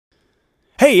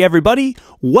Hey everybody,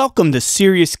 welcome to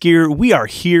Serious Gear. We are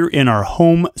here in our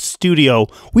home studio.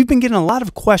 We've been getting a lot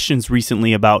of questions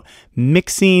recently about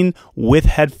mixing with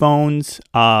headphones,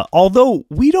 although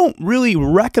we don't really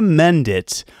recommend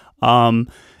it.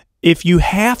 If you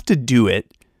have to do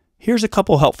it, here's a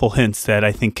couple helpful hints that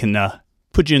I think can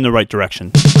put you in the right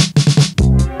direction.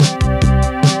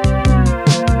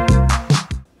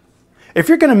 If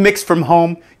you're going to mix from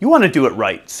home, you want to do it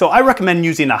right. So I recommend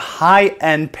using a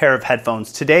high-end pair of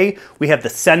headphones. Today, we have the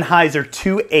Sennheiser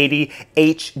 280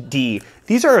 HD.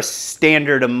 These are a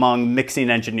standard among mixing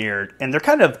engineers, and they're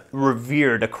kind of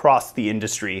revered across the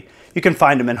industry. You can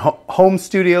find them in home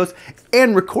studios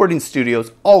and recording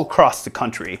studios all across the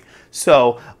country.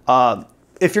 So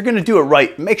if you're going to do it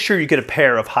right, make sure you get a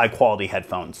pair of high-quality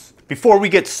headphones. Before we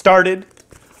get started,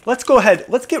 let's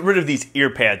get rid of these ear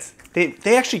pads.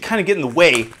 They actually kind of get in the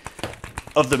way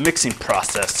of the mixing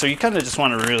process, so you kind of just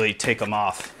want to really take them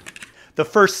off. The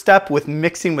first step with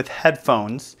mixing with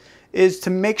headphones is to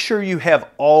make sure you have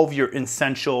all of your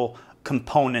essential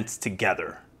components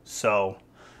together. So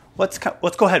let's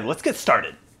go ahead, let's get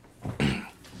started.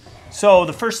 So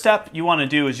the first step you want to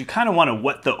do is you kind of want to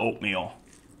wet the oatmeal.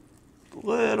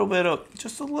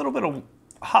 Just a little bit of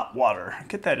hot water,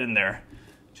 get that in there.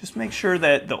 Just make sure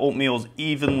that the oatmeal is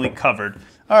evenly covered.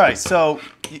 All right, so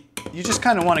you just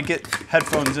kind of want to get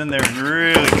headphones in there and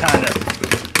really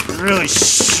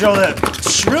show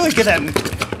that, really get that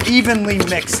evenly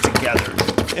mixed together.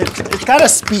 It's got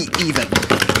to be even.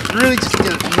 Really just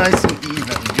get it nice and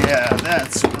even. Yeah,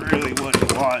 that's really what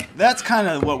you want. That's kind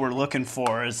of what we're looking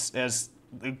for as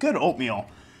a good oatmeal.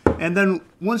 And then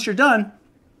once you're done,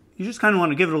 you just kind of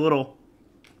want to give it a little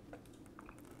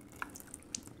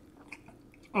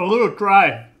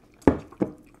dry.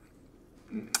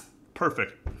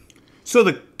 Perfect. So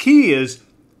the key is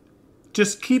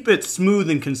just keep it smooth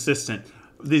and consistent.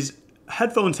 These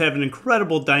headphones have an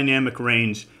incredible dynamic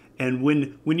range, and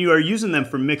when you are using them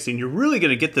for mixing, you're really going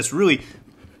to get this really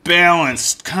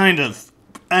balanced kind of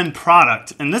end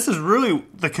product. And this is really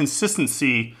the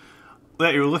consistency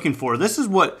that you're looking for. This is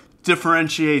what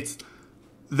differentiates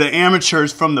the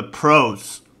amateurs from the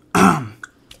pros.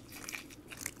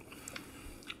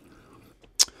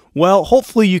 Well,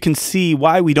 hopefully you can see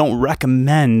why we don't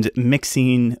recommend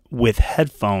mixing with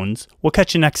headphones. We'll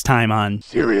catch you next time on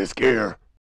Serious Gear.